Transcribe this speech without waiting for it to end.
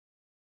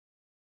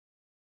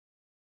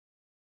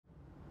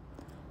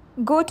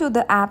Go to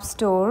the App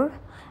Store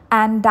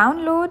and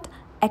download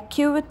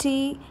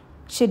Acuity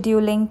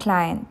Scheduling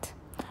Client.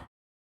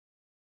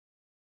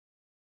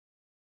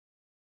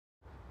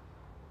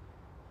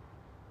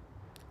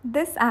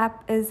 This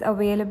app is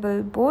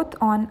available both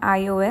on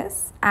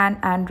iOS and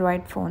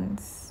Android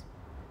phones.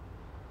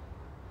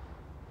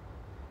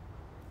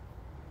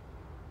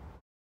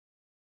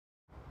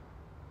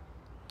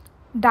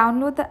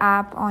 Download the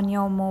app on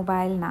your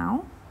mobile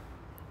now.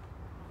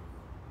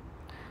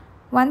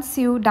 Once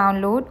you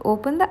download,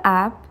 open the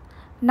app.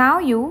 Now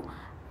you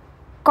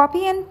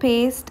copy and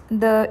paste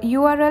the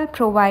URL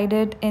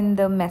provided in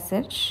the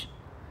message.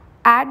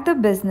 Add the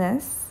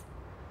business.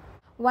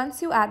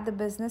 Once you add the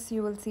business,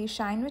 you will see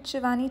Shine with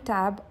Shivanee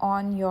tab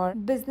on your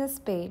business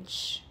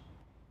page.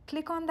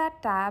 Click on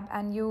that tab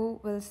and you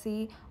will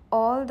see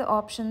all the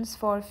options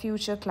for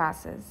future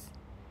classes.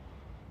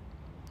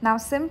 Now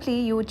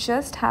simply you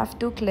just have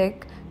to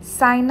click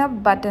sign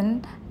up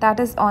button that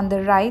is on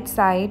the right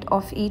side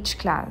of each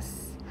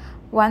class.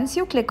 Once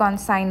you click on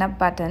sign up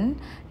button,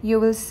 you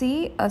will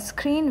see a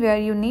screen where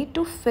you need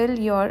to fill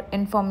your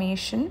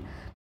information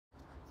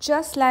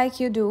just like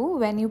you do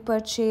when you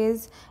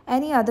purchase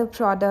any other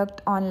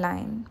product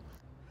online.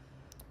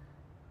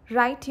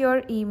 Write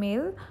your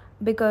email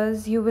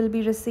because you will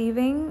be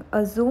receiving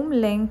a Zoom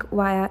link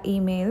via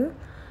email,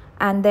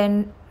 and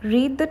then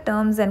read the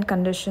terms and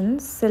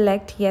conditions,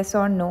 select yes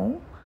or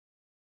no.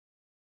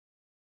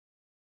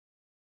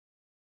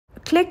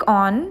 Click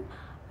on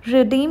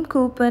redeem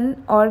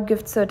coupon or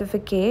gift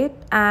certificate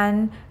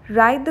and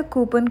write the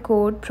coupon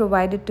code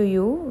provided to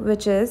you,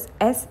 which is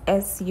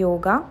SS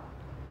Yoga.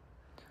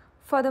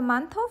 For the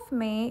month of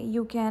May,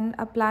 you can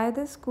apply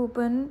this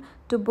coupon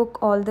to book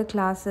all the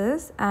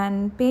classes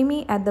and pay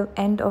me at the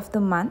end of the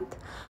month.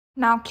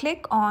 Now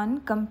click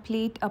on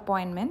complete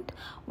appointment.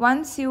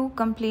 Once you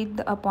complete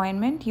the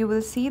appointment, you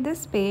will see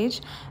this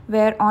page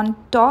where on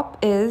top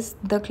is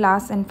the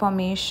class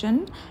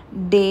information,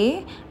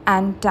 day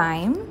and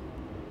time.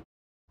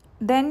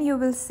 Then you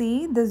will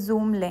see the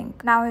Zoom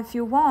link. Now if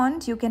you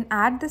want, you can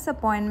add this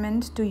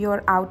appointment to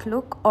your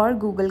Outlook or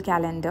Google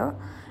Calendar.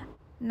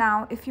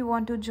 Now, if you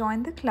want to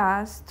join the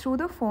class through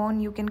the phone,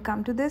 you can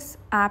come to this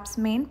app's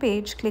main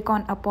page, click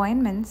on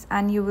appointments,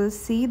 and you will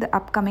see the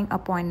upcoming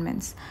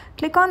appointments.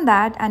 Click on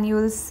that and you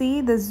will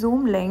see the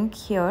Zoom link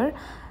here.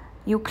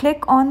 You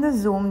click on the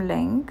Zoom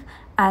link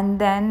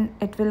and then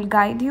it will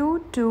guide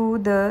you to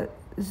the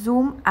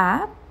Zoom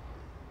app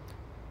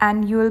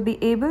and you will be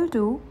able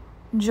to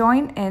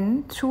join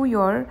in through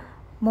your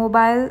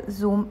mobile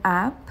Zoom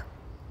app.